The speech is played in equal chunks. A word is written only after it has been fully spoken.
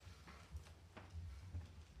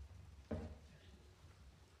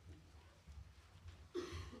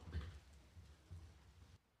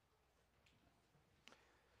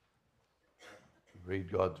Read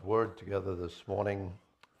God's Word together this morning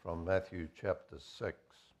from Matthew chapter 6.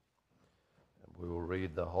 And we will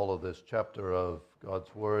read the whole of this chapter of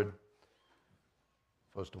God's Word.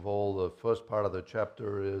 First of all, the first part of the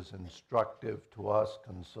chapter is instructive to us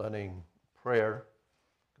concerning prayer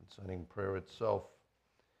itself.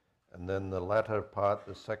 And then the latter part,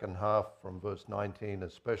 the second half from verse 19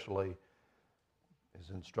 especially, is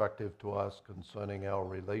instructive to us concerning our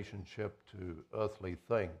relationship to earthly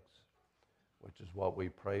things, which is what we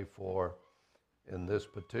pray for in this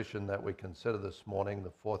petition that we consider this morning,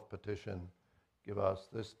 the fourth petition, give us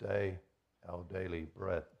this day our daily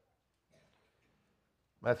bread.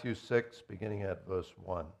 Matthew 6, beginning at verse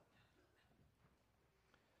 1.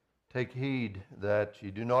 Take heed that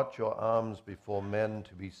ye do not your alms before men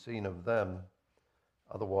to be seen of them,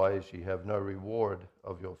 otherwise ye have no reward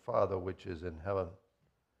of your Father which is in heaven.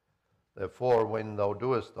 Therefore, when thou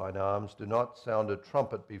doest thine alms, do not sound a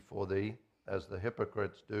trumpet before thee, as the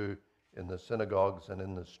hypocrites do in the synagogues and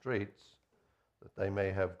in the streets, that they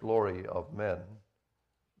may have glory of men.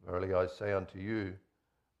 Verily I say unto you,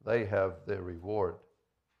 they have their reward.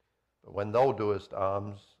 But when thou doest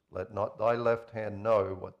alms, let not thy left hand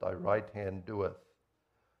know what thy right hand doeth,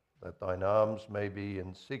 that thine alms may be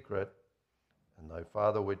in secret, and thy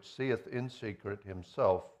Father which seeth in secret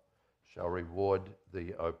himself shall reward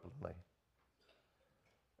thee openly.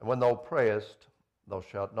 And when thou prayest, thou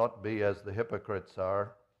shalt not be as the hypocrites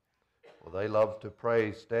are, for they love to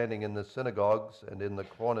pray standing in the synagogues and in the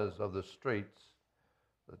corners of the streets,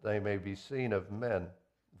 that they may be seen of men.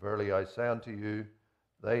 Verily I say unto you,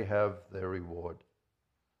 they have their reward.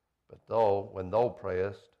 But thou, when thou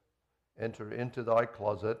prayest, enter into thy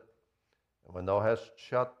closet, and when thou hast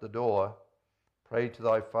shut the door, pray to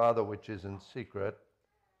thy Father which is in secret,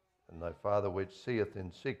 and thy Father which seeth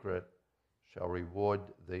in secret shall reward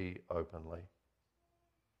thee openly.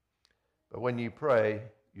 But when ye pray,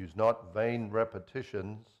 use not vain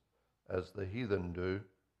repetitions, as the heathen do,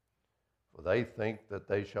 for they think that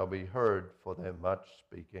they shall be heard for their much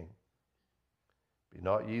speaking. Be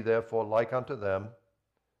not ye therefore like unto them,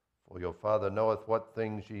 for your Father knoweth what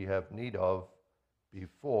things ye have need of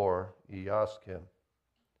before ye ask him.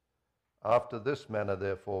 After this manner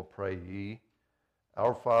therefore pray ye,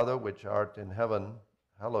 Our Father which art in heaven,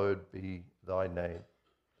 hallowed be thy name.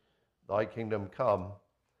 Thy kingdom come,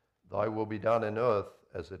 thy will be done in earth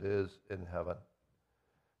as it is in heaven.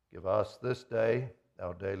 Give us this day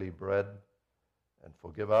our daily bread, and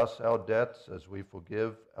forgive us our debts as we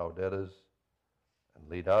forgive our debtors. And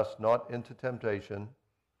lead us not into temptation,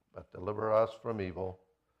 but deliver us from evil.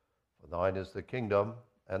 For thine is the kingdom,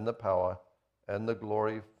 and the power, and the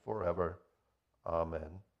glory forever.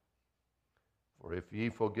 Amen. For if ye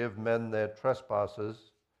forgive men their trespasses,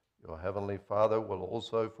 your heavenly Father will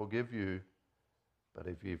also forgive you. But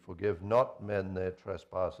if ye forgive not men their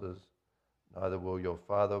trespasses, neither will your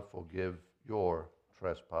Father forgive your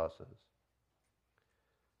trespasses.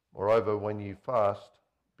 Moreover, when ye fast,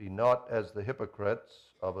 be not as the hypocrites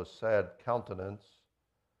of a sad countenance,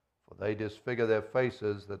 for they disfigure their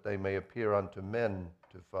faces, that they may appear unto men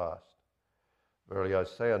to fast. Verily I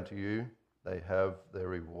say unto you, they have their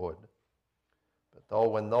reward. But thou,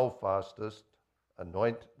 when thou fastest,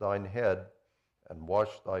 anoint thine head, and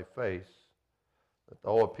wash thy face, that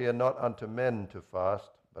thou appear not unto men to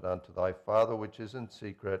fast, but unto thy Father which is in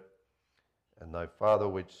secret, and thy Father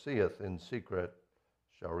which seeth in secret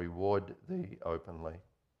shall reward thee openly.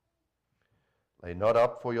 Lay not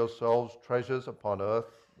up for yourselves treasures upon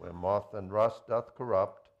earth, where moth and rust doth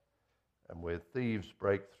corrupt, and where thieves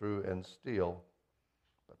break through and steal.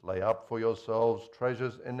 But lay up for yourselves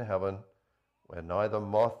treasures in heaven, where neither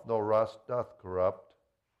moth nor rust doth corrupt,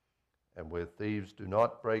 and where thieves do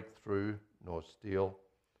not break through nor steal.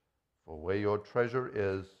 For where your treasure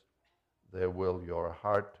is, there will your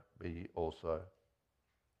heart be also.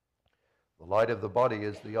 The light of the body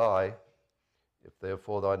is the eye. If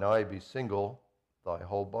therefore thine eye be single, thy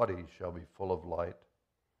whole body shall be full of light.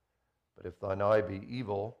 But if thine eye be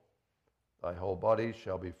evil, thy whole body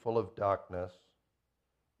shall be full of darkness.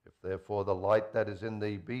 If therefore the light that is in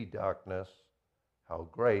thee be darkness, how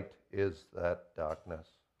great is that darkness?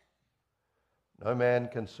 No man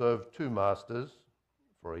can serve two masters,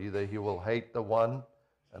 for either he will hate the one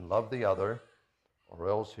and love the other, or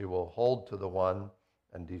else he will hold to the one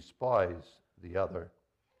and despise the other.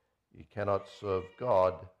 Ye cannot serve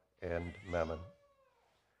God and mammon.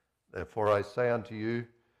 Therefore I say unto you,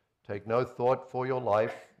 take no thought for your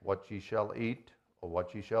life, what ye shall eat, or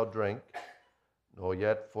what ye shall drink, nor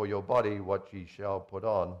yet for your body what ye shall put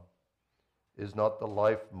on. Is not the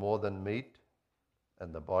life more than meat,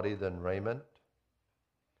 and the body than raiment?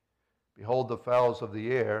 Behold the fowls of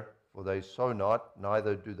the air, for they sow not,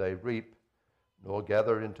 neither do they reap, nor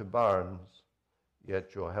gather into barns,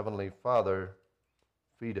 yet your heavenly Father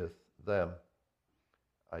feedeth them.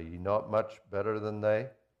 Are ye not much better than they?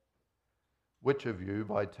 Which of you,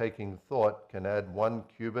 by taking thought, can add 1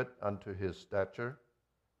 cubit unto his stature?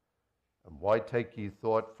 And why take ye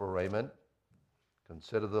thought for raiment?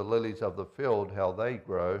 Consider the lilies of the field, how they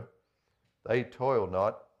grow. They toil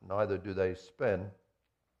not, neither do they spin.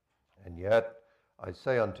 And yet I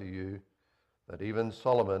say unto you, that even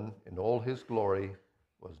Solomon in all his glory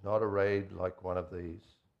was not arrayed like one of these.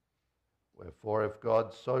 Wherefore, if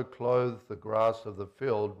God so clothe the grass of the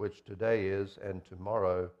field, which today is, and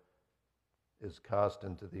tomorrow is cast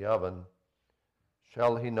into the oven,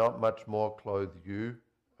 shall he not much more clothe you,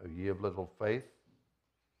 O ye of little faith?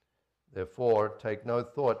 Therefore take no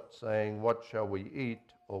thought, saying, what shall we eat,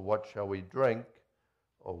 or what shall we drink,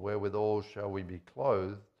 or wherewithal shall we be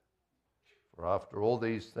clothed? For after all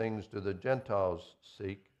these things do the Gentiles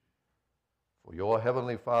seek. For your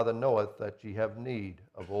heavenly Father knoweth that ye have need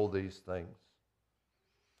of all these things.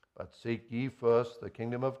 But seek ye first the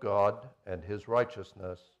kingdom of God and his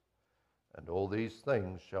righteousness, and all these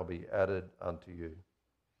things shall be added unto you.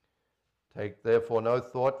 Take therefore no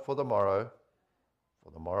thought for the morrow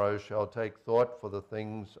shall take thought for the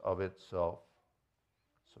things of itself.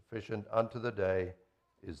 Sufficient unto the day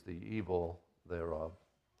is the evil thereof.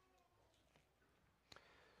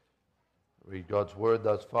 Read God's word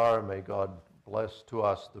thus far. May God bless to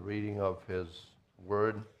us the reading of his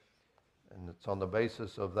word. And it's on the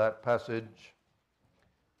basis of that passage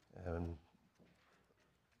and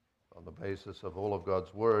on the basis of all of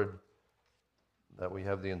God's word that we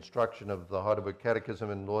have the instruction of the Heidelberg Catechism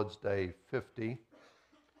in Lord's Day 50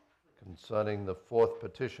 concerning the fourth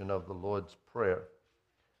petition of the Lord's Prayer.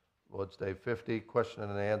 Lord's Day 50, question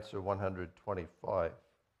and answer 125.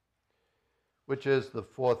 Which is the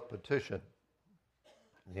fourth petition?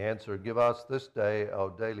 The answer, give us this day our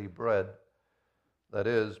daily bread. That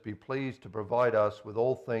is, be pleased to provide us with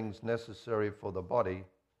all things necessary for the body,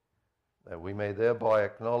 that we may thereby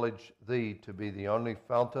acknowledge thee to be the only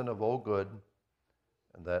fountain of all good,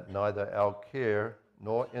 and that neither our care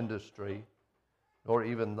nor industry, nor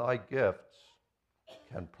even thy gifts,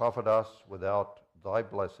 can profit us without thy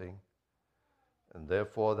blessing, and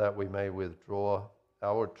therefore that we may withdraw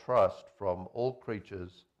our trust from all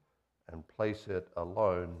creatures and place it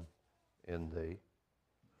alone in thee.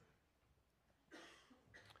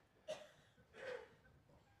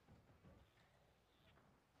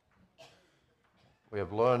 We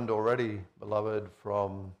have learned already, beloved,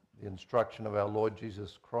 from the instruction of our Lord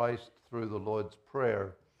Jesus Christ through the Lord's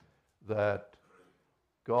Prayer that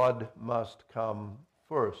God must come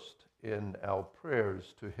first in our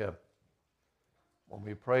prayers to him. When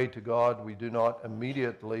we pray to God, we do not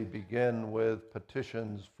immediately begin with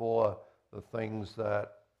petitions for the things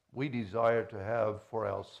that we desire to have for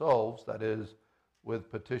ourselves, that is, with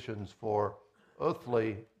petitions for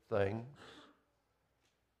earthly things.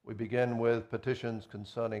 We begin with petitions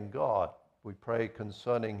concerning God. We pray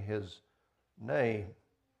concerning his name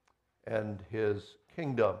and his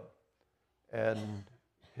kingdom and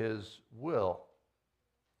his will.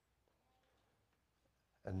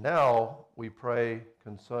 And now we pray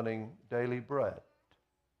concerning daily bread.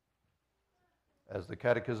 As the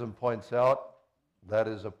Catechism points out, that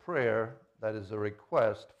is a prayer, that is a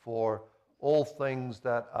request for all things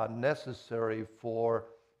that are necessary for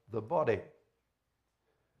the body.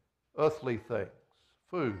 Earthly things,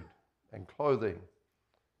 food and clothing,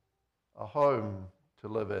 a home to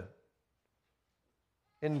live in,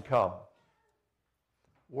 income,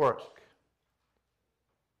 work,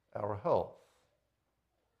 our health,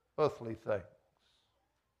 earthly things.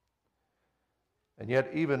 And yet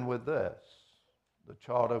even with this, the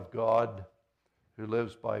child of God who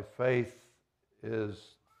lives by faith is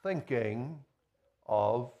thinking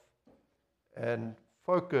of and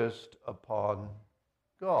focused upon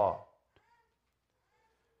God.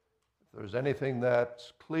 If there's anything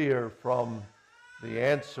that's clear from the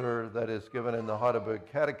answer that is given in the Heidelberg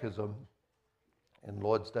Catechism in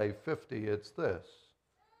Lord's Day 50, it's this: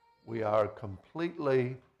 we are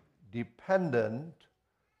completely dependent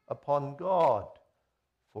upon God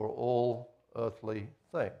for all earthly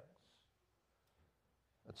things.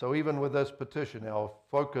 And so even with this petition, our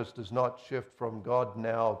focus does not shift from God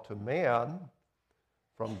now to man,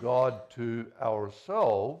 from God to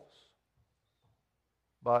ourselves,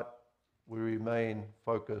 but we remain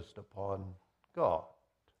focused upon God.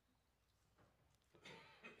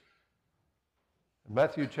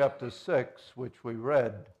 Matthew chapter 6, which we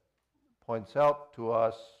read, points out to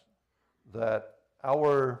us that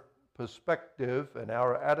our perspective and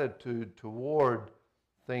our attitude toward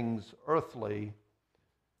things earthly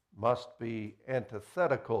must be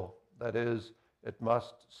antithetical. That is, it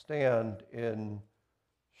must stand in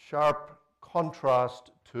sharp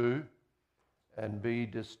contrast to and be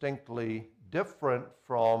distinctly different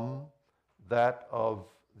from that of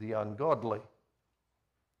the ungodly.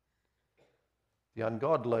 The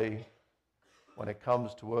ungodly, when it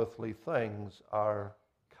comes to earthly things, are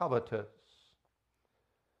covetous.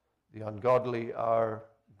 The ungodly are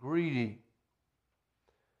greedy.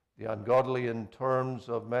 The ungodly, in terms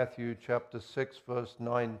of Matthew chapter 6, verse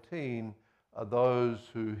 19, are those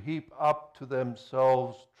who heap up to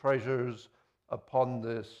themselves treasures upon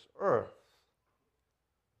this earth.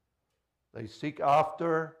 They seek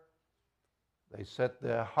after, they set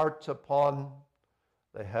their hearts upon,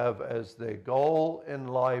 they have as their goal in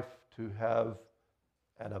life to have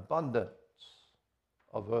an abundance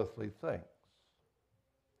of earthly things.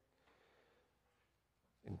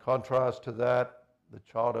 In contrast to that, the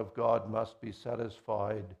child of God must be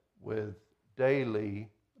satisfied with daily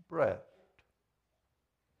bread.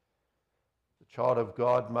 The child of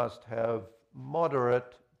God must have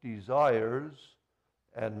moderate desires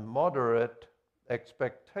and moderate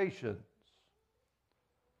expectations,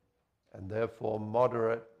 and therefore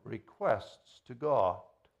moderate requests to God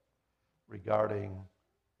regarding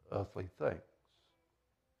earthly things.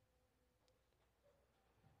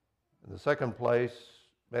 In the second place,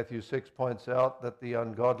 Matthew 6 points out that the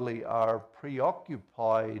ungodly are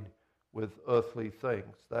preoccupied with earthly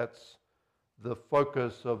things. That's the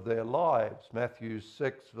focus of their lives. Matthew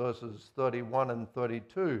 6 verses 31 and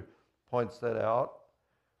 32 points that out.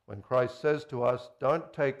 When Christ says to us,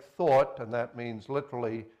 don't take thought, and that means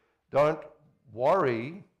literally, don't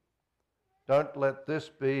worry, don't let this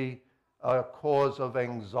be a cause of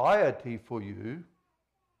anxiety for you.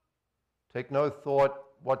 Take no thought,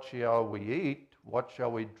 what shall we eat, what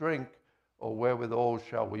shall we drink, or wherewithal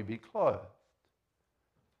shall we be clothed?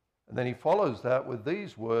 And then he follows that with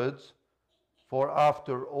these words, for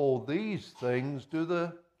after all these things do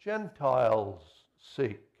the Gentiles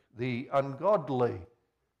seek, the ungodly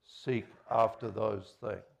seek after those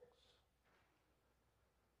things.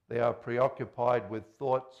 They are preoccupied with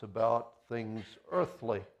thoughts about things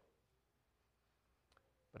earthly.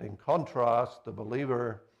 But in contrast, the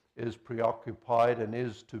believer is preoccupied and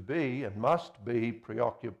is to be and must be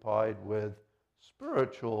preoccupied with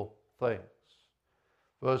spiritual things.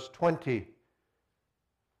 Verse 20,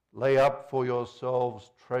 lay up for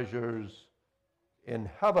yourselves treasures in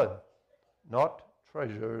heaven, not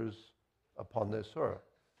treasures upon this earth.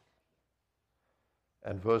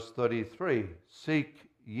 And verse 33, seek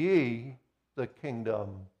ye the kingdom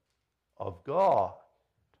of God,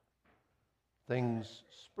 things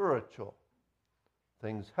spiritual,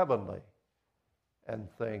 things heavenly, and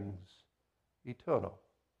things eternal.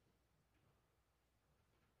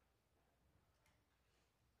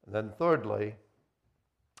 And then thirdly,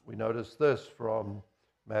 we notice this from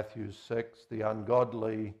Matthew 6, the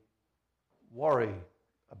ungodly worry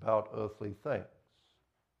about earthly things,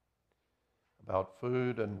 about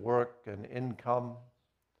food and work and income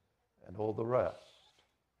and all the rest.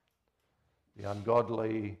 The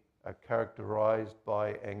ungodly are characterized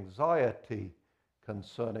by anxiety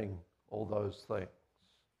concerning all those things.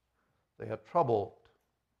 They are troubled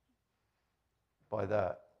by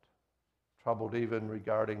that, troubled even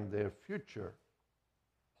regarding their future.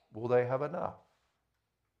 Will they have enough?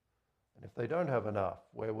 And if they don't have enough,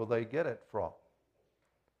 where will they get it from?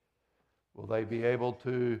 Will they be able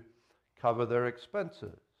to cover their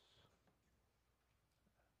expenses,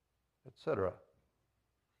 etc.?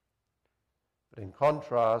 But in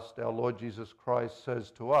contrast, our Lord Jesus Christ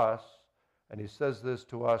says to us, and he says this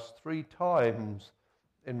to us 3 times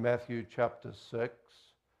in Matthew chapter 6,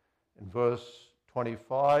 in verse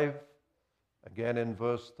 25, again in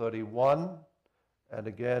verse 31, and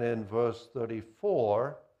again in verse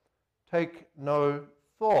 34, take no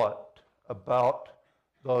thought about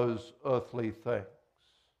those earthly things.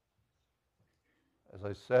 As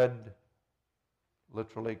I said,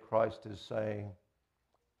 literally Christ is saying,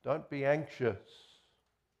 don't be anxious,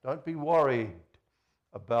 don't be worried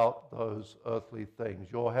about those earthly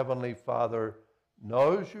things. Your heavenly Father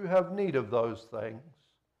knows you have need of those things,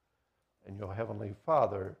 and your heavenly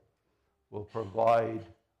Father will provide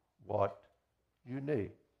what you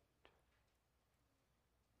need.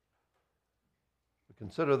 We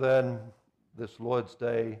consider then this Lord's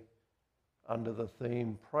Day under the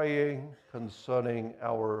theme, praying concerning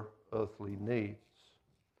our earthly needs.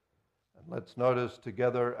 And let's notice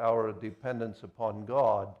together our dependence upon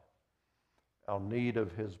God, our need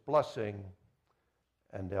of his blessing,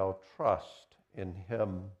 and our trust in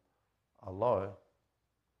him alone.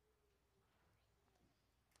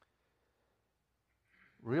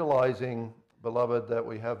 realizing, beloved, that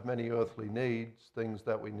we have many earthly needs, things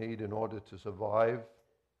that we need in order to survive,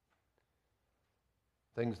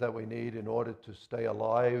 things that we need in order to stay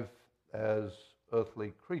alive as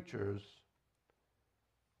earthly creatures,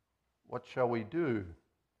 what shall we do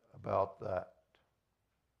about that?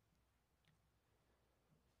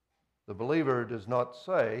 The believer does not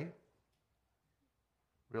say,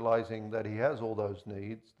 realizing that he has all those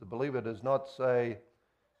needs, the believer does not say,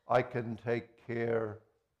 I can take care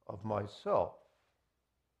of myself.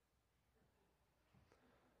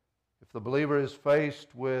 If the believer is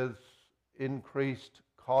faced with increased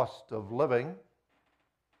cost of living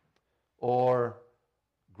or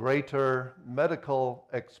greater medical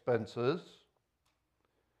expenses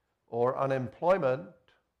or unemployment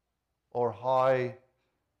or high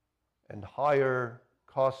and higher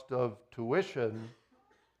cost of tuition,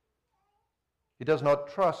 he does not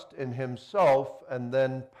trust in himself and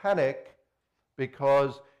then panic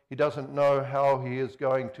because he doesn't know how he is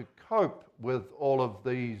going to cope with all of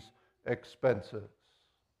these expenses.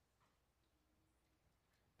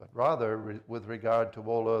 But rather, with regard to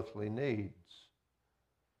all earthly needs,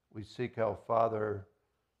 we seek our Father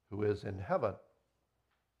who is in heaven.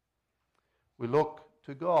 We look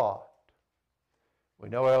to God. We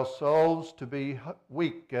know ourselves to be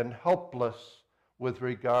weak and helpless with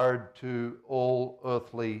regard to all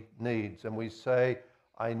earthly needs. And we say,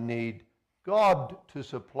 I need God to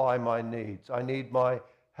supply my needs. I need my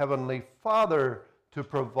Heavenly Father to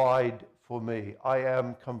provide for me. I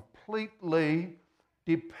am completely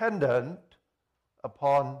dependent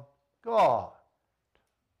upon God.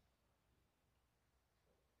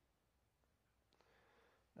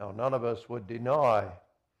 Now, none of us would deny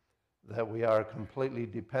that we are completely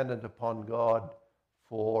dependent upon God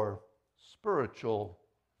for spiritual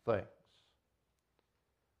things,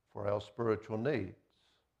 for our spiritual needs.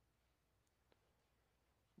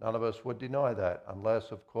 None of us would deny that, unless,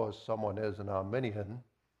 of course, someone is an Arminian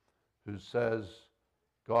who says,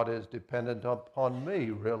 God is dependent upon me,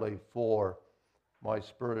 really, for my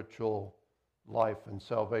spiritual life and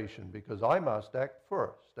salvation, because I must act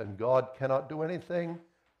first, and God cannot do anything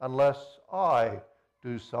unless I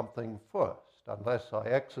do something first, unless I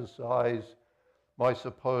exercise my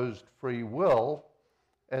supposed free will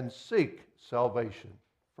and seek salvation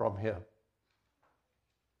from Him.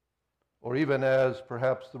 Or even as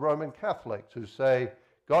perhaps the Roman Catholics who say,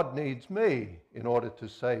 God needs me in order to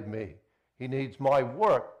save me. He needs my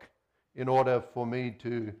work in order for me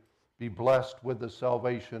to be blessed with the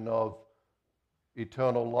salvation of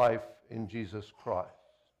eternal life in Jesus Christ.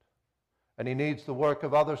 And He needs the work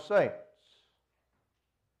of other saints.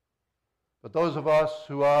 But those of us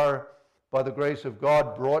who are, by the grace of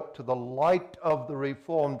God, brought to the light of the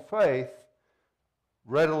Reformed faith,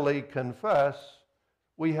 readily confess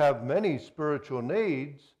we have many spiritual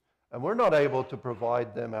needs, and we're not able to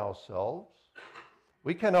provide them ourselves.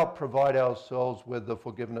 We cannot provide ourselves with the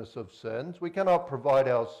forgiveness of sins. We cannot provide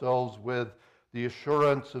ourselves with the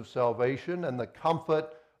assurance of salvation and the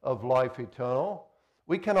comfort of life eternal.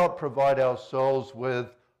 We cannot provide ourselves with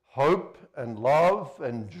hope and love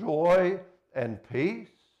and joy and peace.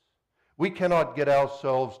 We cannot get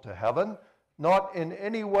ourselves to heaven. Not in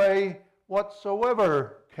any way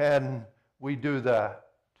whatsoever can we do that.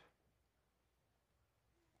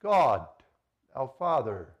 God, our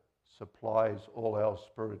Father, supplies all our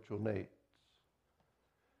spiritual needs.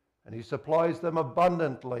 And He supplies them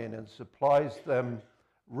abundantly, and He supplies them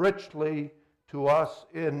richly to us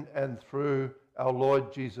in and through our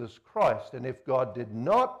Lord Jesus Christ. And if God did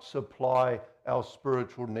not supply our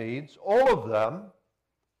spiritual needs, all of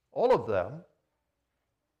them,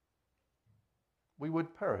 we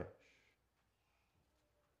would perish.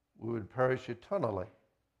 We would perish eternally.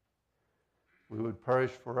 We would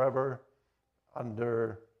perish forever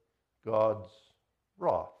under God's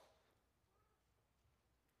wrath.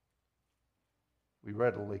 We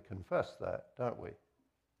readily confess that, don't we?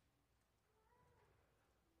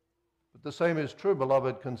 But the same is true,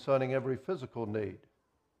 beloved, concerning every physical need.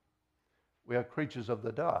 We are creatures of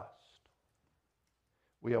the dust.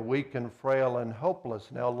 We are weak and frail and helpless,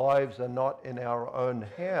 and our lives are not in our own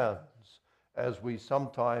hands, as we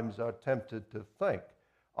sometimes are tempted to think.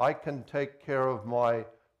 I can take care of my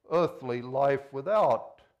earthly life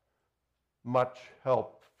without much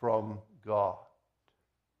help from God.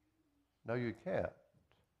 No, you can't.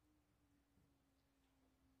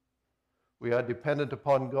 We are dependent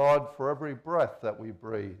upon God for every breath that we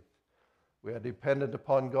breathe. We are dependent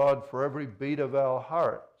upon God for every beat of our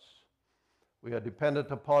hearts. We are dependent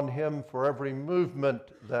upon Him for every movement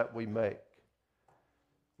that we make.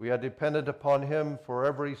 We are dependent upon Him for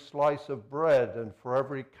every slice of bread and for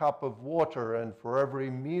every cup of water and for every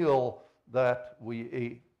meal that we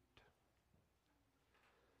eat.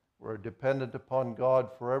 We're dependent upon God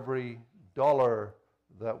for every dollar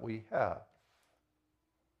that we have,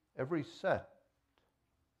 every cent.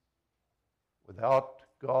 Without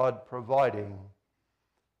God providing,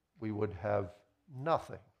 we would have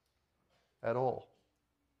nothing at all.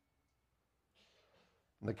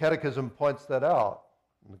 And the Catechism points that out.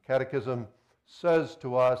 And the Catechism says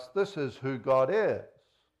to us, this is who God is.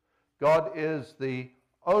 God is the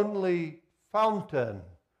only fountain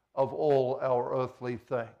of all our earthly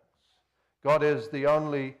things. God is the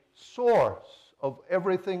only source of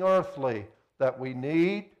everything earthly that we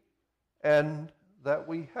need and that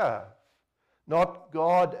we have. Not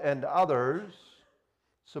God and others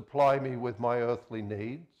supply me with my earthly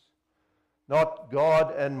needs. Not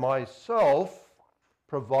God and myself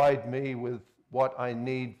provide me with what I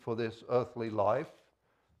need for this earthly life.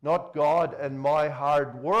 Not God and my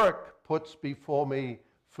hard work puts before me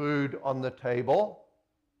food on the table.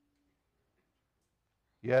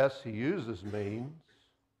 Yes, He uses means.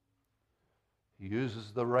 He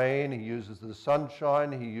uses the rain, He uses the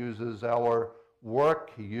sunshine, He uses our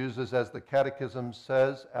work, He uses, as the Catechism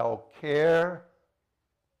says, our care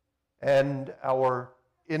and our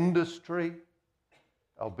industry,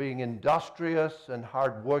 our being industrious and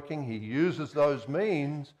hardworking. He uses those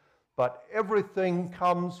means, but everything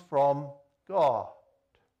comes from God.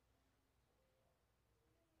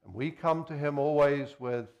 And we come to Him always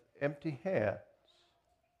with empty hands,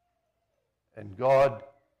 and God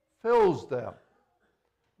fills them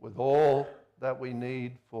with all that we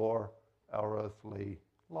need for our earthly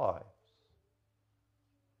lives.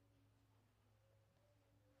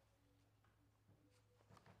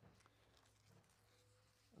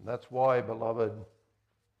 And that's why, beloved,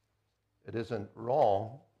 it isn't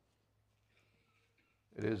wrong,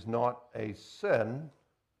 it is not a sin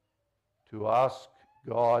to ask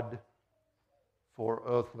God for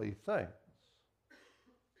earthly things.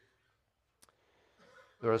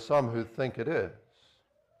 There are some who think it is.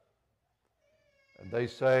 And they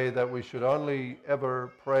say that we should only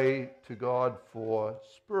ever pray to God for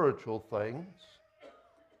spiritual things.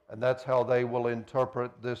 And that's how they will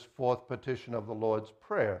interpret this fourth petition of the Lord's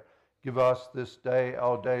Prayer. Give us this day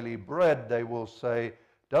our daily bread, they will say,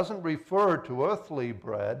 doesn't refer to earthly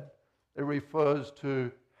bread. It refers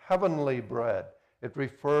to heavenly bread. It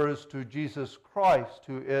refers to Jesus Christ,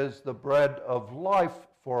 who is the bread of life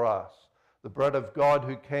for us, the bread of God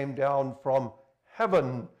who came down from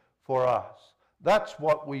heaven for us. That's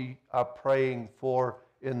what we are praying for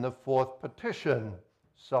in the fourth petition,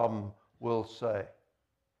 some will say.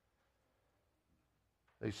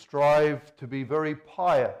 They strive to be very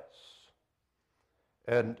pious,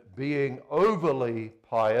 and being overly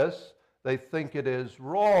pious, they think it is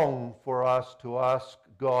wrong for us to ask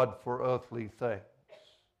God for earthly things.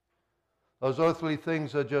 Those earthly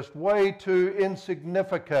things are just way too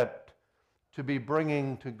insignificant to be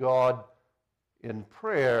bringing to God in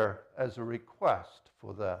prayer as a request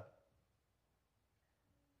for them.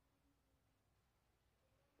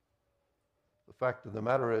 The fact of the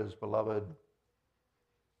matter is, beloved,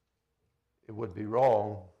 it would be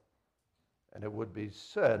wrong and it would be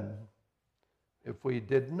sin if we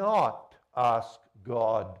did not ask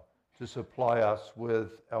God to supply us with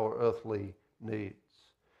our earthly needs.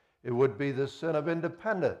 It would be the sin of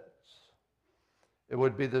independence. It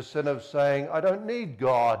would be the sin of saying, I don't need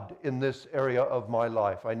God in this area of my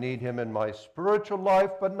life. I need Him in my spiritual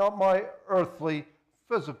life, but not my earthly,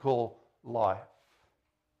 physical life.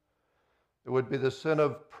 It would be the sin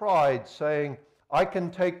of pride, saying, I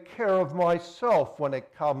can take care of myself when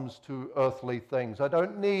it comes to earthly things. I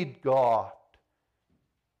don't need God.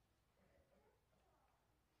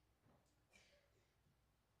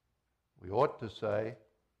 We ought to say,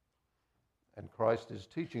 and Christ is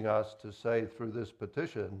teaching us to say through this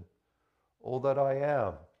petition, all that I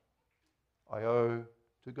am, I owe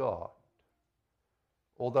to God.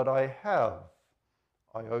 All that I have,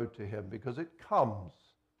 I owe to Him, because it comes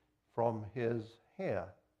from His hand.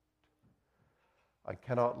 I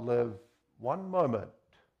cannot live one moment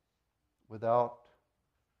without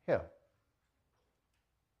Him.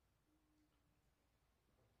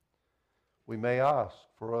 We may ask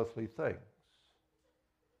for earthly things.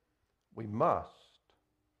 We must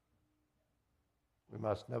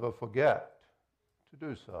never forget to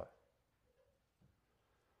do so.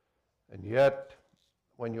 And yet,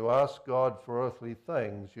 when you ask God for earthly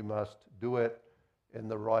things, you must do it in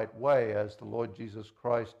the right way, as the Lord Jesus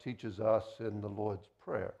Christ teaches us in the Lord's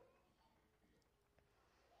Prayer.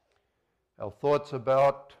 Our thoughts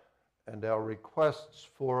about and our requests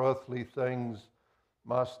for earthly things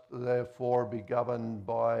must therefore be governed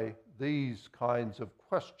by these kinds of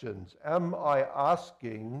questions. Am I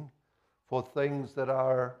asking for things that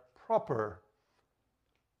are proper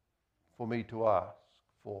for me to ask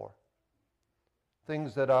for?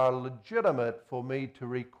 Things that are legitimate for me to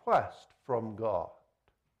request from God?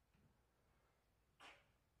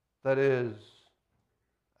 That is,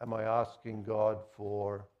 am I asking God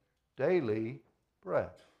for daily bread?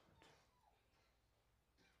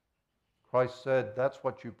 Christ said, that's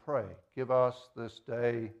what you pray. Give us this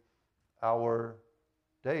day our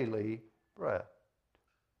daily bread.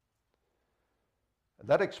 And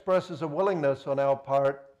that expresses a willingness on our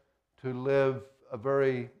part to live a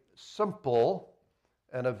very simple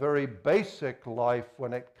and a very basic life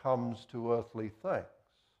when it comes to earthly things.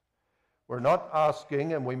 We're not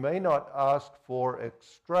asking, and we may not ask for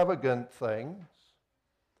extravagant things.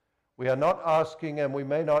 We are not asking, and we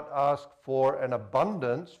may not ask for an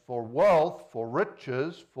abundance, for wealth, for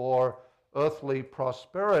riches, for earthly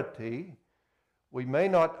prosperity. We may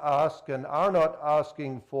not ask and are not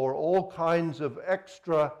asking for all kinds of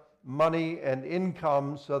extra money and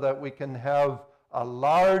income so that we can have a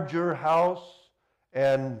larger house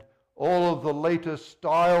and all of the latest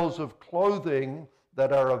styles of clothing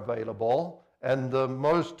that are available and the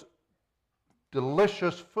most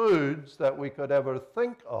delicious foods that we could ever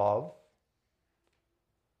think of,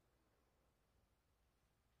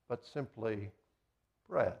 but simply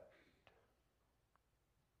bread.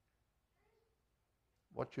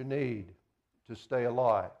 What you need to stay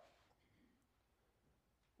alive.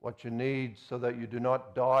 What you need so that you do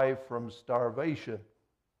not die from starvation.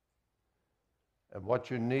 And what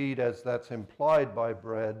you need, as that's implied by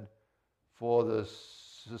bread, for the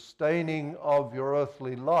sustaining of your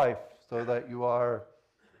earthly life, so that you are,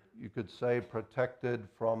 you could say, protected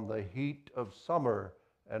from the heat of summer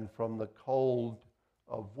and from the cold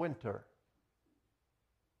of winter.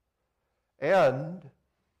 And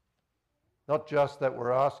not just that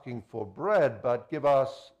we're asking for bread, but give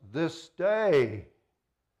us this day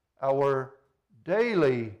our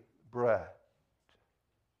daily bread.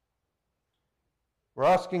 We're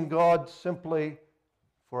asking God simply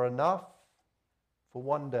for enough for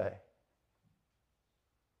one day.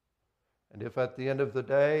 And if at the end of the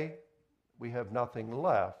day we have nothing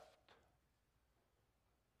left,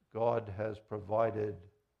 God has provided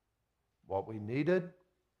what we needed.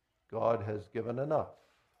 God has given enough.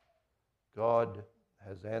 God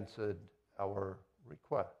has answered our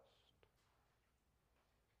request.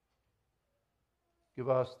 Give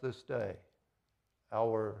us this day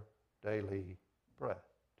our daily bread.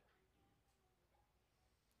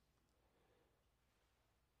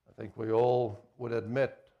 I think we all would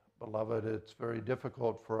admit, beloved, it's very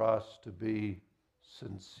difficult for us to be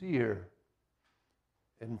sincere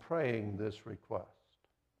in praying this request.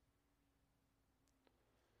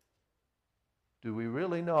 Do we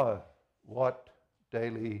really know what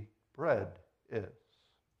daily bread is?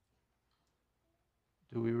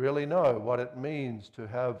 Do we really know what it means to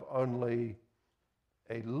have only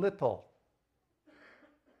a little?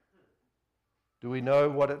 Do we know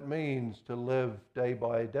what it means to live day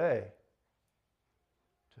by day?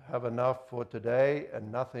 To have enough for today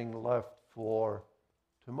and nothing left for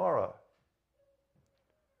tomorrow?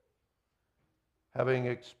 Having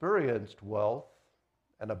experienced wealth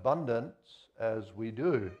and abundance as we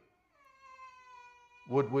do,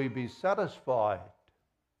 would we be satisfied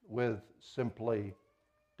with simply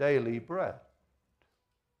daily bread?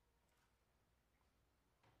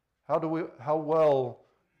 How well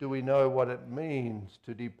do we know what it means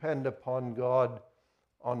to depend upon God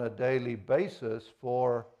on a daily basis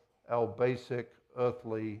for our basic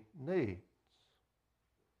earthly needs?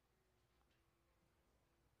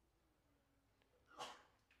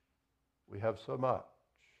 We have so much.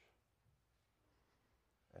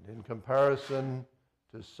 And in comparison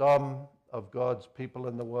to some of God's people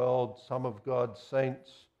in the world, some of God's saints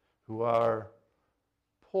who are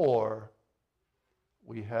poor,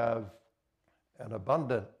 we have an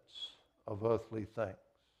abundance of earthly things,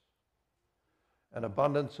 an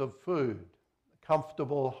abundance of food,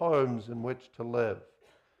 comfortable homes in which to live,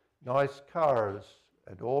 nice cars,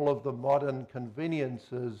 and all of the modern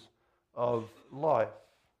conveniences of life.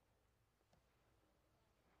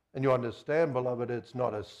 And you understand, beloved, it's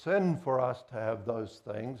not a sin for us to have those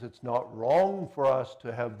things. It's not wrong for us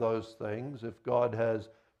to have those things if God has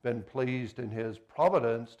been pleased in His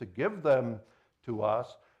providence to give them to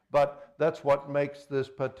us. But that's what makes this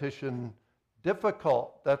petition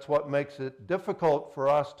difficult. That's what makes it difficult for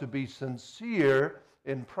us to be sincere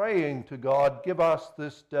in praying to God, give us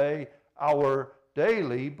this day our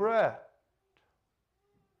daily bread.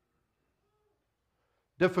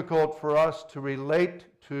 difficult for us to relate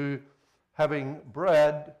to having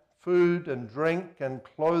bread, food and drink and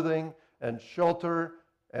clothing and shelter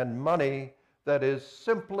and money that is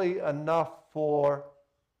simply enough for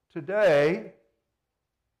today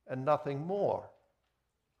and nothing more.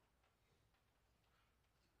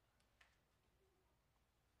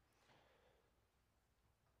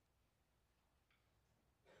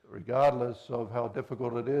 Regardless of how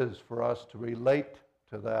difficult it is for us to relate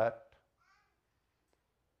to that,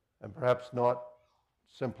 and perhaps not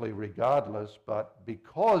simply regardless, but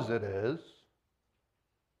because it is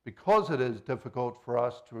difficult for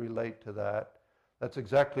us to relate to that, that's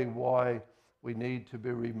exactly why we need to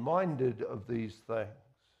be reminded of these things.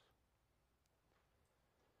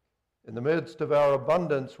 In the midst of our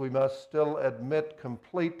abundance, we must still admit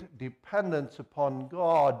complete dependence upon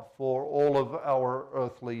God for all of our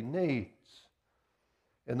earthly needs.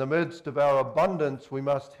 In the midst of our abundance, we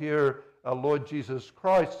must hear our Lord Jesus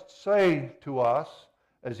Christ say to us,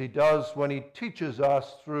 as he does when he teaches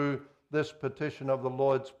us through this petition of the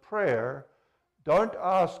Lord's Prayer, don't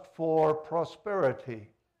ask for prosperity.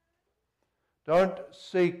 Don't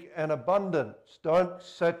seek an abundance. Don't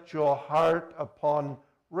set your heart upon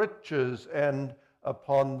riches and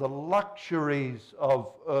upon the luxuries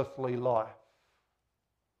of earthly life.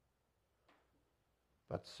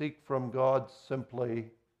 But seek from God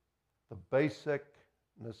simply the basic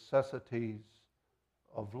necessities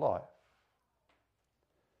of life.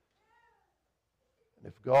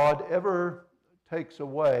 And if God ever takes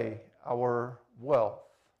away our wealth,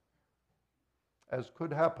 as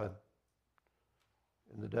could happen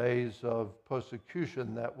in the days of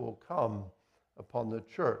persecution that will come upon the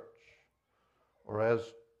church, or as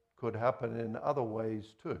could happen in other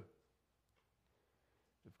ways too.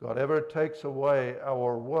 If God ever takes away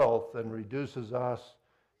our wealth and reduces us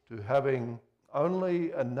to having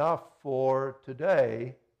only enough for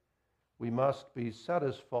today, we must be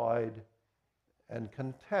satisfied and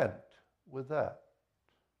content with that.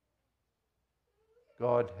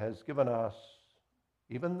 God has given us,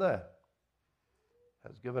 even then,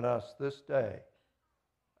 has given us this day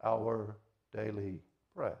our daily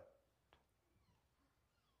bread.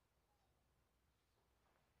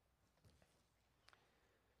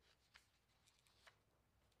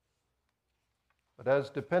 But as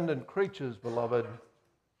dependent creatures, beloved,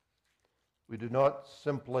 we do not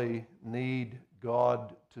simply need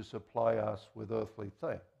God to supply us with earthly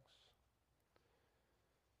things.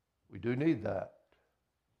 We do need that,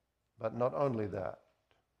 but not only that.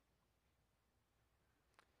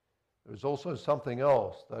 There's also something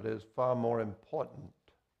else that is far more important.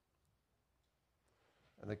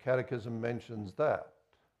 And the Catechism mentions that.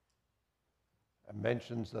 And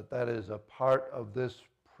mentions that that is a part of this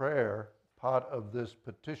prayer, part of this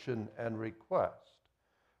petition and request.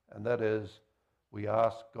 And that is, we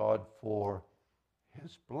ask God for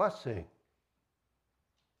His blessing.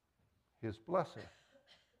 His blessing.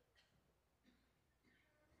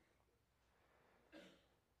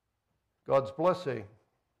 God's blessing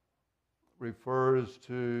refers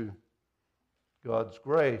to God's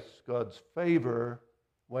grace, God's favor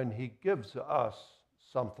when He gives us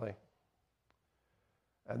something.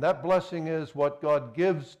 And that blessing is what God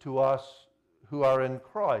gives to us who are in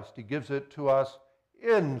Christ. He gives it to us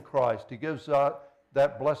in Christ. He gives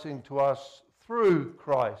that blessing to us through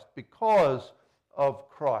Christ, because of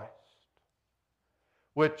Christ,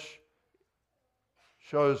 which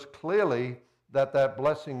shows clearly that that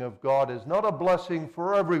blessing of God is not a blessing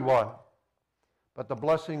for everyone, but the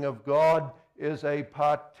blessing of God is a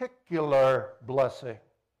particular blessing,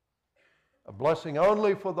 a blessing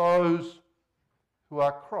only for those who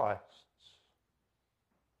are Christ's.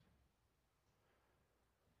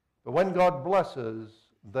 But when God blesses,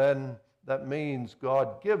 then that means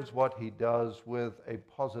God gives what He does with a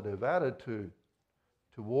positive attitude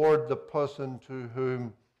toward the person to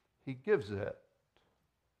whom He gives it.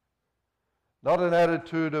 Not an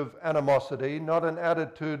attitude of animosity, not an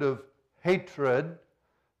attitude of hatred,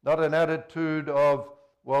 not an attitude of,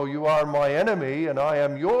 well, you are my enemy and I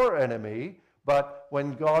am your enemy, but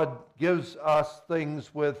when God gives us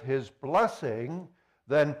things with His blessing,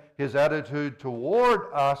 then His attitude toward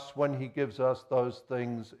us when He gives us those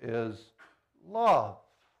things is love.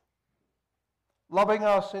 Loving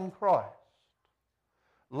us in Christ.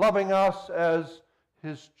 Loving us as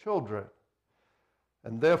His children.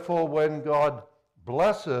 And therefore, when God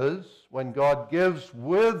blesses, when God gives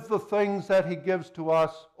with the things that He gives to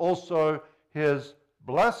us also His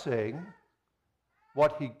blessing,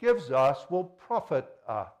 what He gives us will profit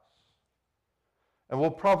us. And will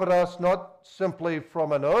profit us not simply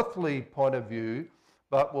from an earthly point of view,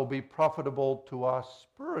 but will be profitable to us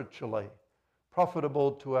spiritually,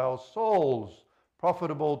 profitable to our souls,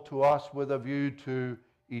 profitable to us with a view to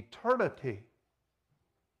eternity.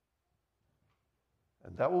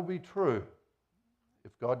 And that will be true.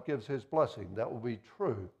 If God gives his blessing, that will be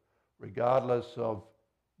true, regardless of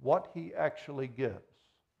what he actually gives.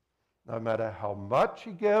 No matter how much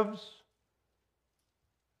he gives,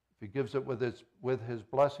 if he gives it with his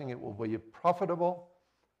blessing, it will be profitable.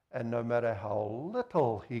 And no matter how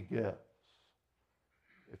little he gives,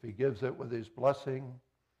 if he gives it with his blessing,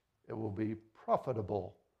 it will be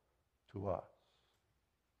profitable to us.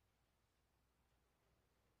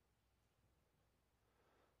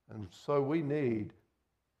 And so we need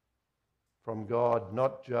from God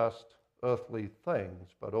not just earthly things,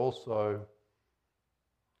 but also,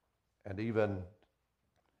 and even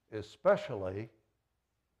especially,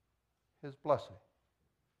 his blessing.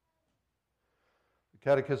 The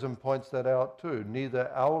Catechism points that out too.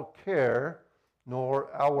 Neither our care nor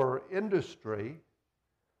our industry,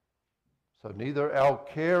 so neither our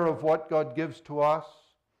care of what God gives to us,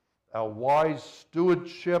 our wise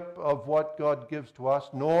stewardship of what God gives to us,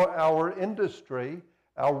 nor our industry,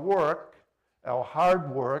 our work, our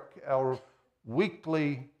hard work, our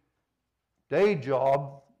weekly day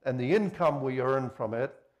job, and the income we earn from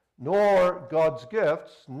it, nor God's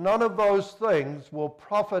gifts, none of those things will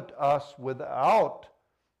profit us without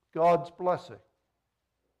God's blessing.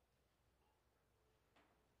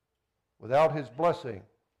 Without his blessing,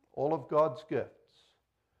 all of God's gifts,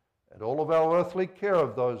 and all of our earthly care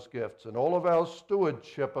of those gifts, and all of our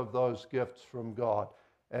stewardship of those gifts from God,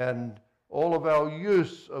 and all of our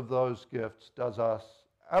use of those gifts does us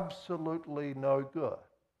absolutely no good.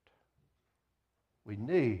 We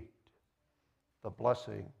need the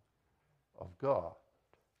blessing of God.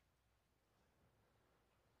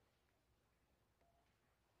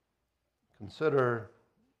 Consider,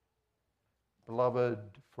 beloved,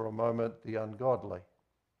 for a moment, the ungodly.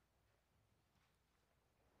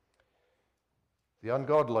 The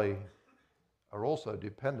ungodly are also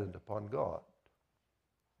dependent upon God.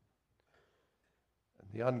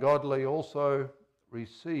 And the ungodly also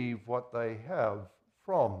receive what they have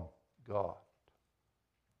from God.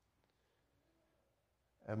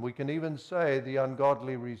 And we can even say the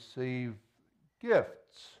ungodly receive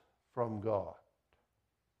gifts from God.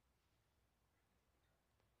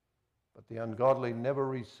 But the ungodly never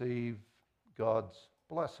receive God's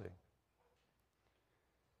blessing.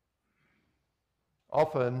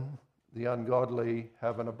 Often, the ungodly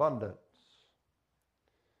have an abundance.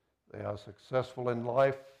 They are successful in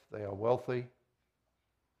life, they are wealthy,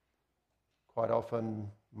 quite often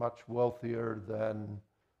much wealthier than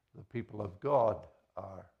the people of God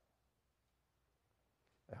are.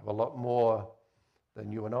 They have a lot more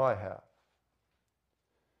than you and I have.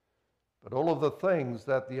 But all of the things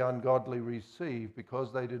that the ungodly receive,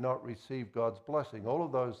 because they do not receive God's blessing, all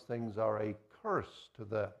of those things are a curse to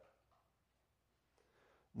them.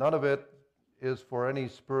 None of it is for any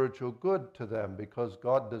spiritual good to them, because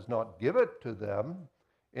God does not give it to them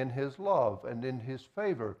in his love and in his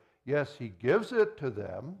favor. Yes, he gives it to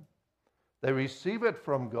them. They receive it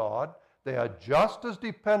from God. They are just as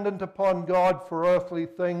dependent upon God for earthly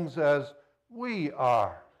things as we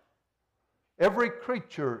are. Every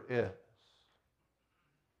creature is.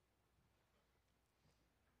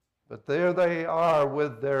 But there they are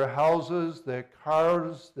with their houses, their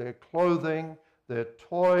cars, their clothing, their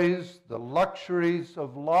toys, the luxuries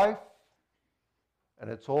of life, and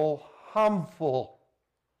it's all harmful.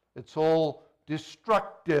 It's all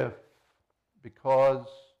destructive because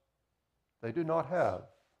they do not have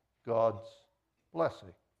God's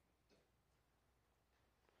blessing.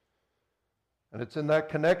 And it's in that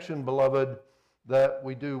connection, beloved, that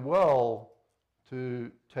we do well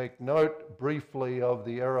to take note briefly of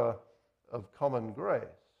the era of common grace.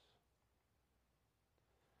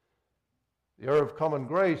 The era of common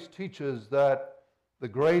grace teaches that the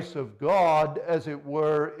grace of God, as it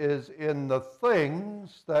were, is in the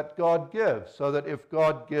things that God gives. So that if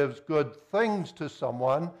God gives good things to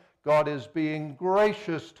someone, God is being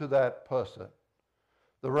gracious to that person.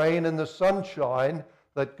 The rain and the sunshine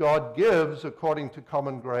that God gives, according to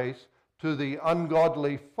common grace, to the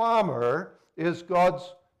ungodly farmer is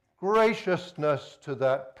God's graciousness to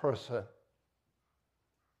that person.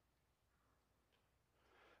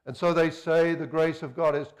 And so they say the grace of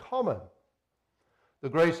God is common. The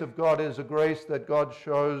grace of God is a grace that God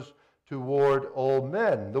shows toward all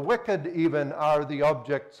men. The wicked even are the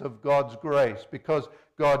objects of God's grace because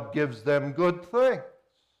God gives them good things.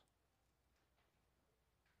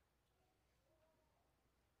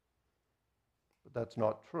 But that's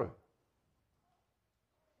not true.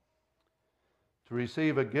 To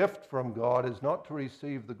receive a gift from God is not to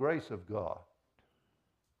receive the grace of God.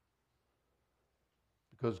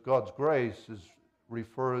 because God's grace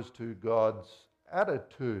refers to God's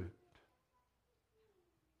attitude.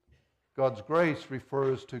 God's grace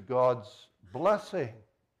refers to God's blessing.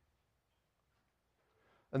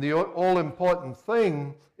 And the all-important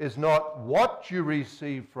thing is not what you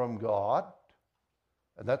receive from God,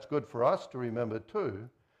 and that's good for us to remember too.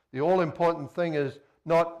 The all-important thing is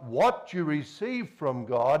not what you receive from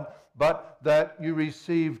God, but that you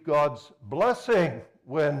receive God's blessing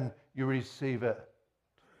when you receive it.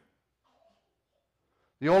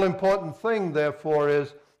 The all-important thing, therefore,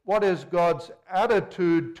 is what is God's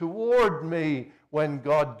attitude toward me when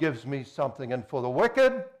God gives me something? And for the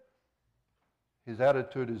wicked, his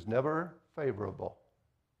attitude is never favorable,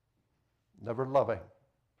 never loving,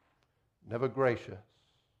 never gracious.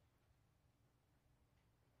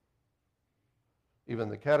 Even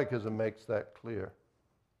the Catechism makes that clear.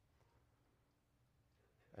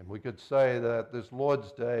 And we could say that this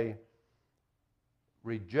Lord's Day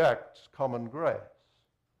rejects common grace.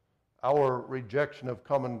 Our rejection of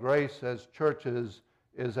common grace as churches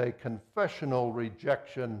is a confessional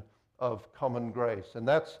rejection of common grace. And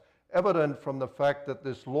that's evident from the fact that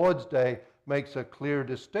this Lord's Day makes a clear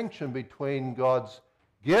distinction between God's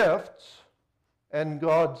gifts and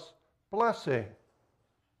God's blessing.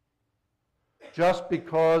 Just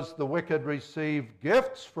because the wicked receive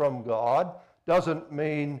gifts from God doesn't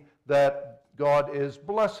mean that God is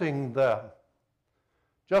blessing them.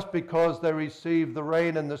 Just because they receive the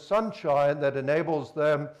rain and the sunshine that enables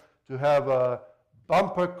them to have a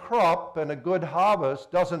bumper crop and a good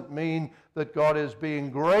harvest doesn't mean that God is being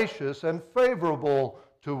gracious and favorable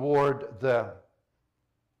toward them.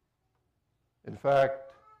 In fact,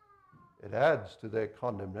 it adds to their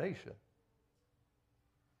condemnation.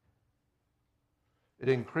 It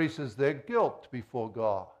increases their guilt before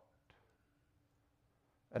God.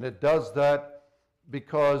 And it does that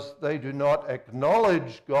because they do not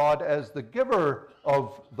acknowledge God as the giver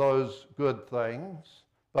of those good things,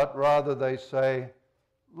 but rather they say,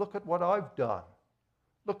 look at what I've done.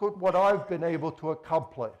 Look at what I've been able to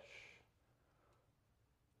accomplish.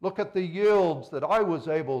 Look at the yields that I was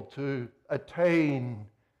able to attain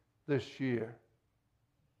this year.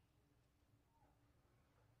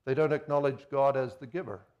 They don't acknowledge God as the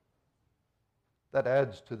giver. That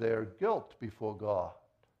adds to their guilt before God.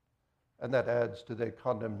 And that adds to their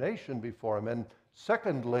condemnation before Him. And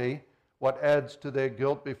secondly, what adds to their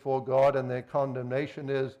guilt before God and their condemnation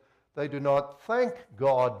is they do not thank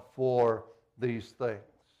God for these things.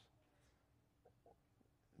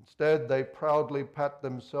 Instead, they proudly pat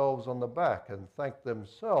themselves on the back and thank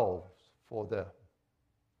themselves for them.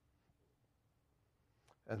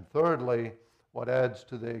 And thirdly, what adds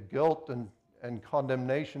to their guilt and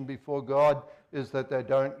condemnation before God is that they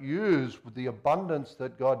don't use the abundance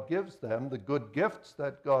that God gives them, the good gifts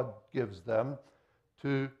that God gives them,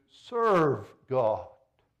 to serve God.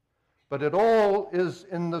 But it all is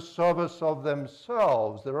in the service of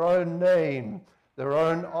themselves, their own name, their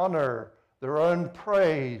own honor, their own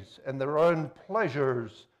praise, and their own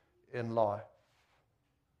pleasures in life.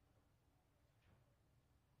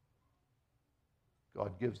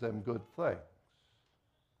 God gives them good things.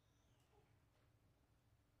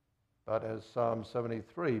 But as Psalm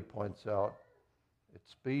 73 points out, it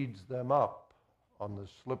speeds them up on the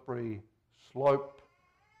slippery slope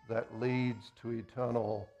that leads to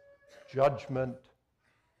eternal judgment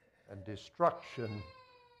and destruction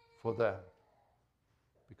for them.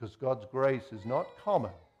 Because God's grace is not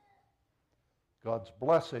common. God's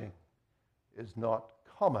blessing is not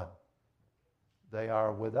common. They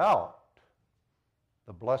are without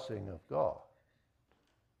the blessing of God.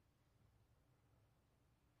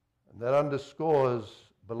 And that underscores,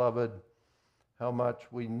 beloved, how much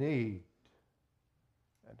we need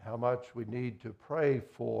and how much we need to pray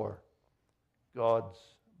for God's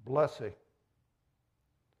blessing.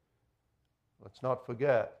 Let's not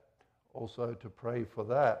forget also to pray for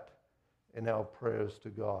that in our prayers to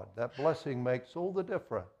God. That blessing makes all the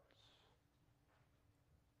difference.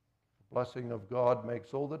 The blessing of God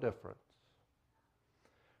makes all the difference.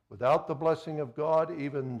 Without the blessing of God,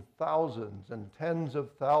 even thousands and tens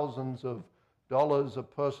of thousands of dollars a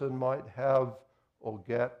person might have or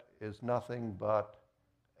get is nothing but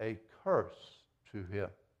a curse to him.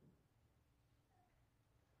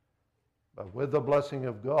 But with the blessing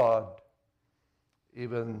of God,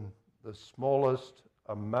 even the smallest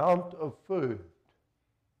amount of food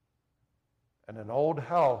and an old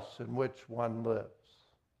house in which one lives,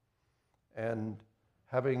 and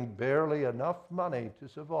having barely enough money to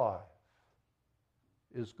survive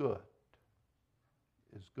is good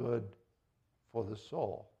for the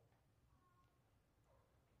soul.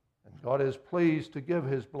 And God is pleased to give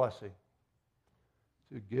His blessing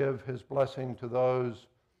to give his blessing to those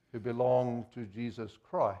who belong to Jesus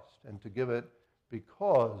Christ, and to give it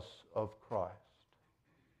because of Christ.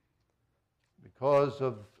 Because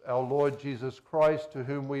of our Lord Jesus Christ, to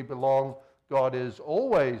whom we belong, God is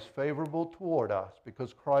always favorable toward us,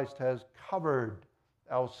 because Christ has covered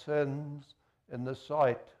our sins in the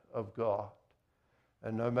sight of God.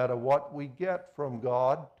 And no matter what we get from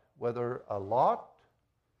God, whether a lot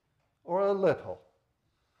or a little,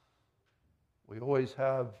 we always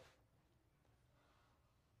have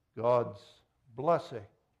God's blessing.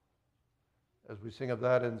 As we sing of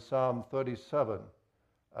that in Psalm 37,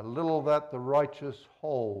 a little that the righteous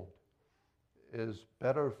hold is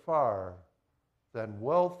better far than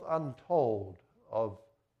wealth untold of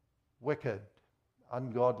wicked,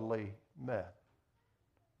 ungodly men.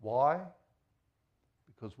 Why?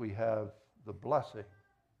 Because we have the blessing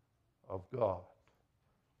of God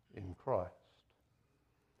in Christ.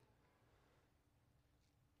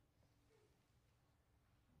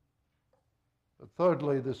 But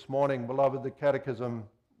thirdly, this morning, beloved, the Catechism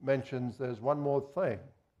mentions there's one more thing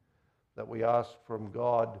that we ask from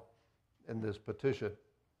God in this petition.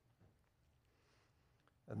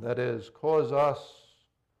 And that is, cause us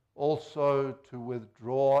also to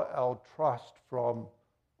withdraw our trust from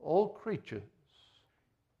all creatures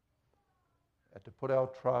and to put our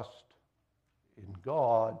trust in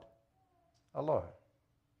God alone.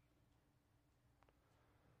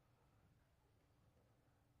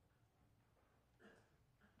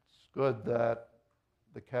 It's good that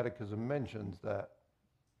the Catechism mentions that,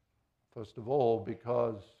 first of all,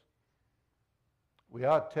 because we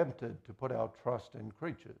are tempted to put our trust in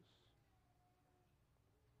creatures.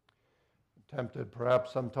 Tempted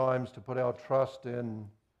perhaps sometimes to put our trust in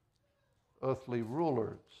earthly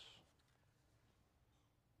rulers.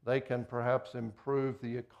 They can perhaps improve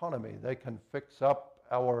the economy. They can fix up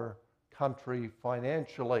our country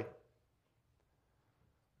financially.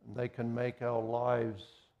 And they can make our lives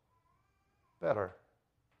better.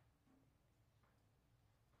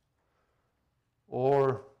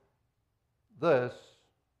 Or this,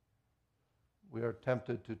 we are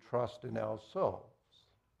tempted to trust in ourselves.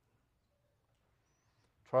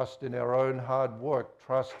 Trust in our own hard work.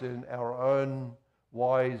 Trust in our own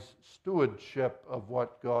wise stewardship of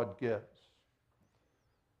what God gives.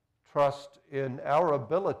 Trust in our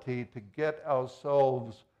ability to get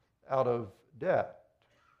ourselves out of debt.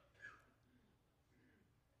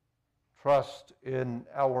 Trust in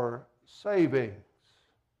our savings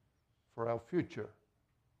for our future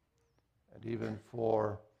and even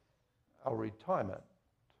for our retirement.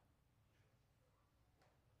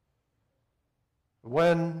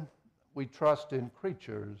 When we trust in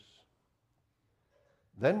creatures,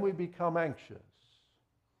 then we become anxious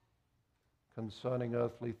concerning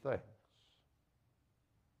earthly things.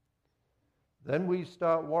 Then we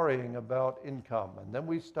start worrying about income, and then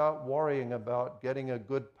we start worrying about getting a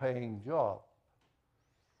good paying job.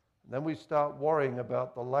 And then we start worrying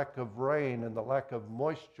about the lack of rain and the lack of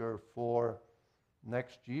moisture for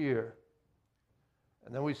next year.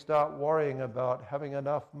 And then we start worrying about having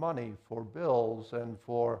enough money for bills and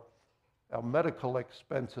for our medical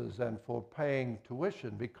expenses and for paying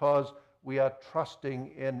tuition, because we are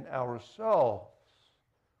trusting in ourselves.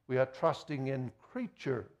 We are trusting in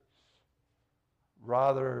creatures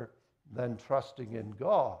rather than trusting in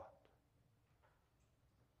God.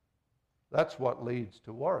 That's what leads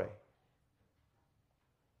to worry.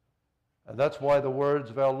 And that's why the words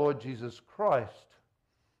of our Lord Jesus Christ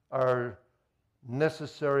are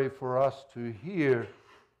necessary for us to hear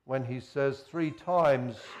when he says 3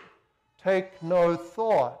 times, take no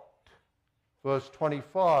thought. Verse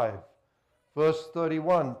 25. Verse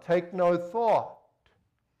 31, take no thought.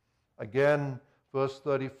 Again, verse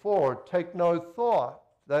 34, take no thought.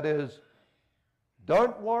 That is,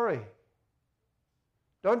 don't worry.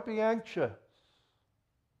 Don't be anxious.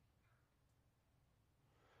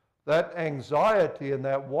 That anxiety and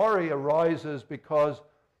that worry arises because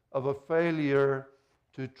of a failure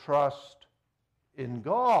to trust in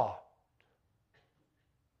God.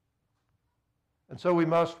 And so we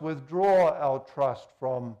must withdraw our trust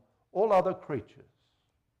from all other creatures.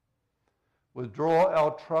 Withdraw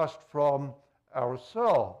our trust from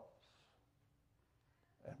ourselves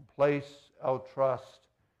and place our trust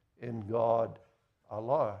in God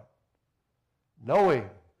alone, knowing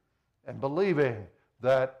and believing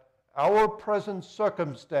that our present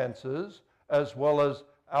circumstances as well as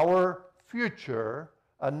our future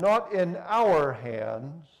are not in our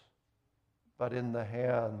hands, but in the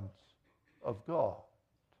hands of God.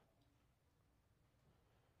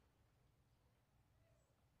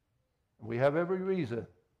 We have every reason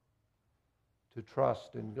to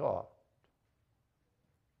trust in God.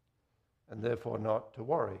 and therefore not to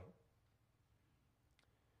worry.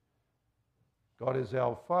 God is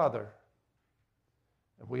our Father,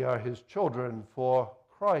 and we are his children for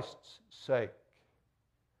Christ's sake.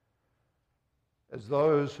 As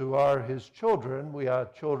those who are his children, we are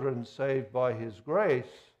children saved by his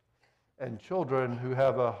grace, and children who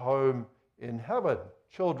have a home in heaven,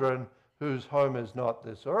 children whose home is not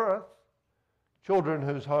this earth, children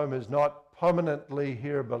whose home is not permanently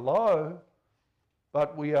here below,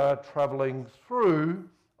 but we are traveling through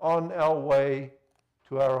on our way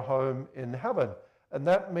to our home in heaven. And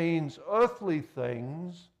that means earthly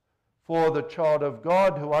things for the child of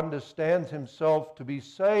God who understands himself to be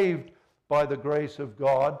saved by the grace of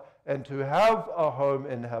God and to have a home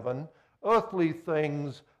in heaven. Earthly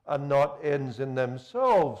things are not ends in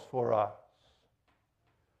themselves for us.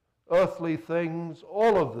 Earthly things,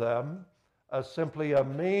 all of them, are simply a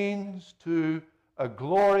means to a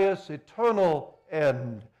glorious eternal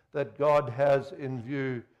end that God has in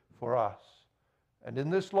view for us. And in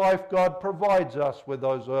this life, God provides us with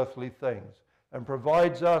those earthly things and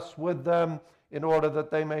provides us with them in order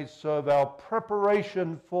that they may serve our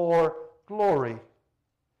preparation for glory.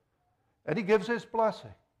 And he gives his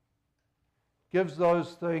blessing, gives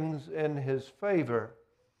those things in his favor,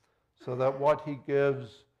 so that what he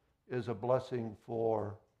gives is a blessing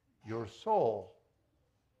for your soul.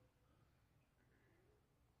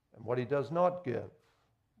 And what he does not give,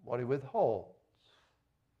 what he withholds,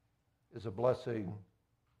 is a blessing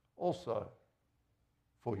also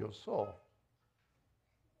for your soul.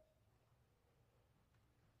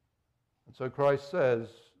 And so Christ says,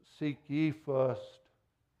 seek ye first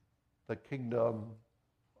the kingdom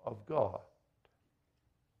of God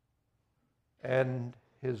and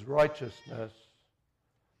his righteousness,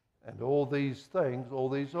 and all these things, all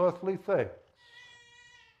these earthly things,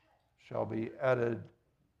 shall be added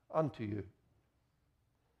unto you.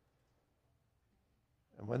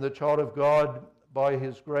 And when the child of God, by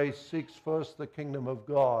his grace, seeks first the kingdom of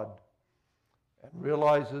God and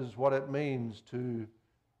realizes what it means to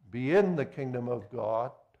be in the kingdom of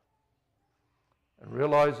God, and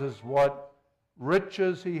realizes what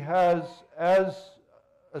riches he has as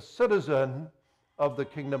a citizen of the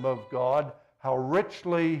kingdom of God, how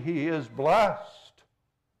richly he is blessed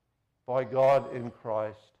by God in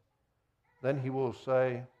Christ, then he will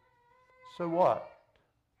say, so what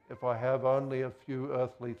if I have only a few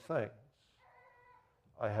earthly things?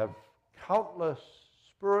 I have countless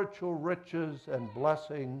spiritual riches and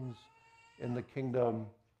blessings in the kingdom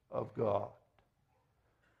of God.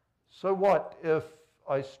 So what if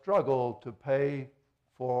I struggle to pay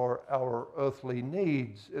for our earthly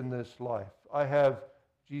needs in this life? I have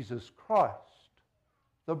Jesus Christ,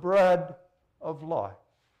 the bread of life.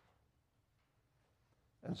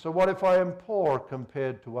 And so what if I am poor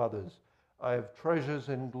compared to others? I have treasures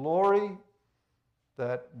in glory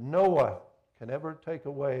that no one can ever take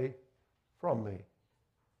away from me.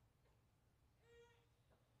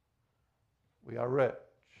 We are rich,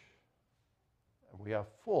 and we are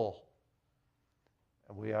full,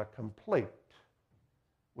 and we are complete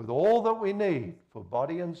with all that we need for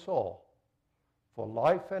body and soul, for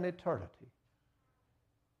life and eternity,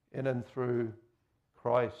 in and through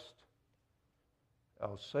Christ,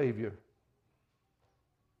 our Savior.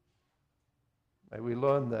 May we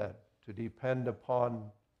learn that, to depend upon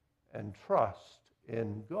and trust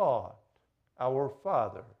in God, our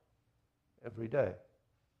Father, every day.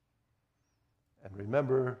 And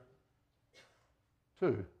remember,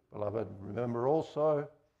 too, beloved, remember also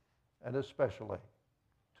and especially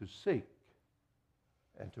to seek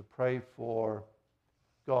and to pray for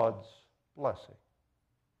God's blessing.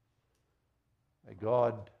 May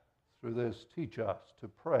God, through this, teach us to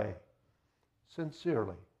pray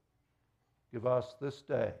sincerely. Give us this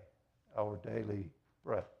day our daily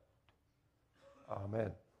bread.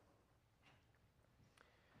 Amen.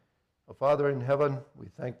 O Father in heaven, we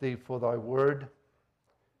thank thee for thy word.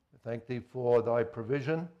 We thank thee for thy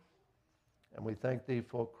provision. And we thank thee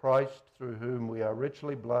for Christ, through whom we are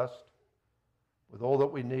richly blessed with all that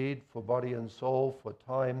we need for body and soul, for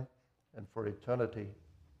time and for eternity.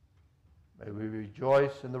 May we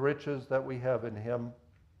rejoice in the riches that we have in him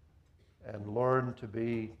and learn to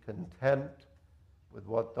be content with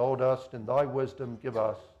what thou dost in thy wisdom give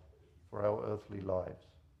us for our earthly lives.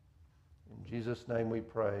 In Jesus' name we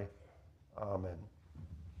pray. Amen.